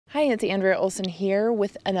Hi, it's Andrea Olson here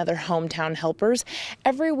with another Hometown Helpers.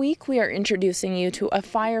 Every week we are introducing you to a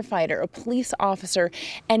firefighter, a police officer,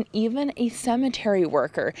 and even a cemetery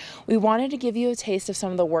worker. We wanted to give you a taste of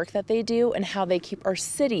some of the work that they do and how they keep our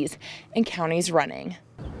cities and counties running.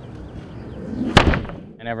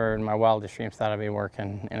 I never in my wildest dreams thought I'd be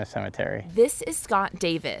working in a cemetery. This is Scott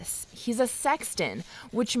Davis. He's a sexton,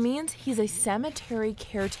 which means he's a cemetery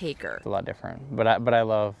caretaker. It's a lot different, but I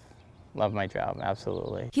love my job,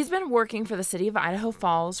 absolutely. He's been working for the city of Idaho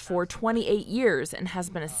Falls for 28 years and has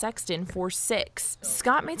been a sexton for 6.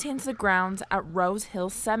 Scott maintains the grounds at Rose Hill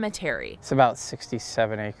Cemetery. It's about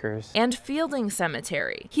 67 acres. And Fielding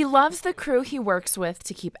Cemetery. He loves the crew he works with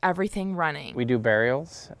to keep everything running. We do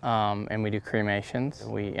burials and we do cremations.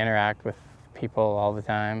 We interact with people all the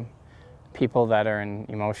time, people that are in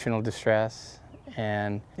emotional distress,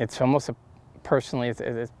 and it's almost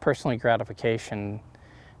it's personally gratification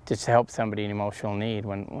just to help somebody in emotional need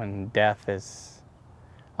when death is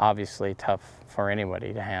obviously tough for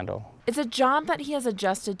anybody to handle. It's a job that he has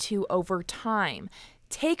adjusted to over time.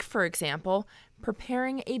 Take, for example,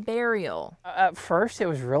 preparing a burial. At first, it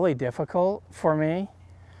was really difficult for me,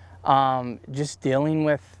 just dealing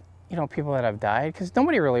with, people that have died, because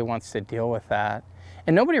nobody really wants to deal with that,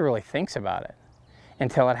 and nobody really thinks about it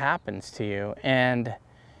until it happens to you, and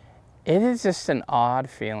it is just an odd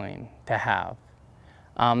feeling to have.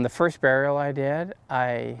 The first burial I did,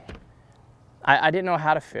 I didn't know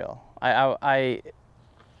how to feel.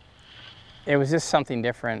 It was just something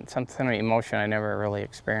different, something of emotion I never really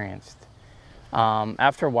experienced.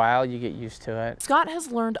 After a while, you get used to it. Scott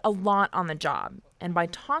has learned a lot on the job, and by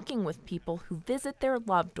talking with people who visit their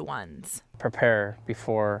loved ones. Prepare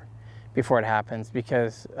before it happens,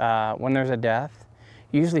 because when there's a death,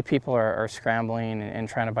 usually people are scrambling and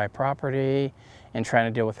trying to buy property and trying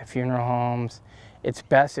to deal with the funeral homes. It's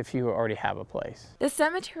best if you already have a place. The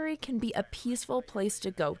cemetery can be a peaceful place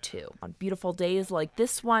to go to. On beautiful days like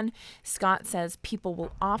this one, Scott says people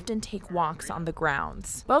will often take walks on the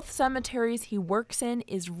grounds. Both cemeteries he works in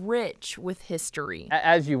is rich with history.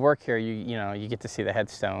 As you work here, you get to see the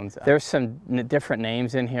headstones. There's some different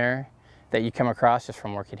names in here that you come across just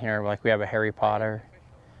from working here. Like we have a Harry Potter,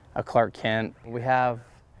 a Clark Kent. We have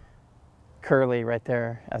Curly right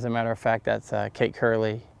there. As a matter of fact, that's Kate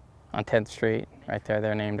Curley on 10th Street, right there.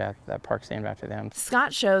 They're named after, that park's named after them.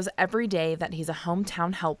 Scott shows every day that he's a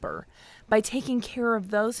hometown helper by taking care of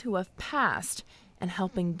those who have passed and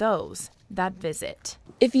helping those that visit.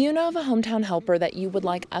 If you know of a hometown helper that you would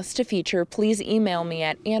like us to feature, please email me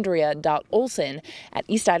at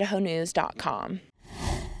andrea.olson@eastidahonews.com.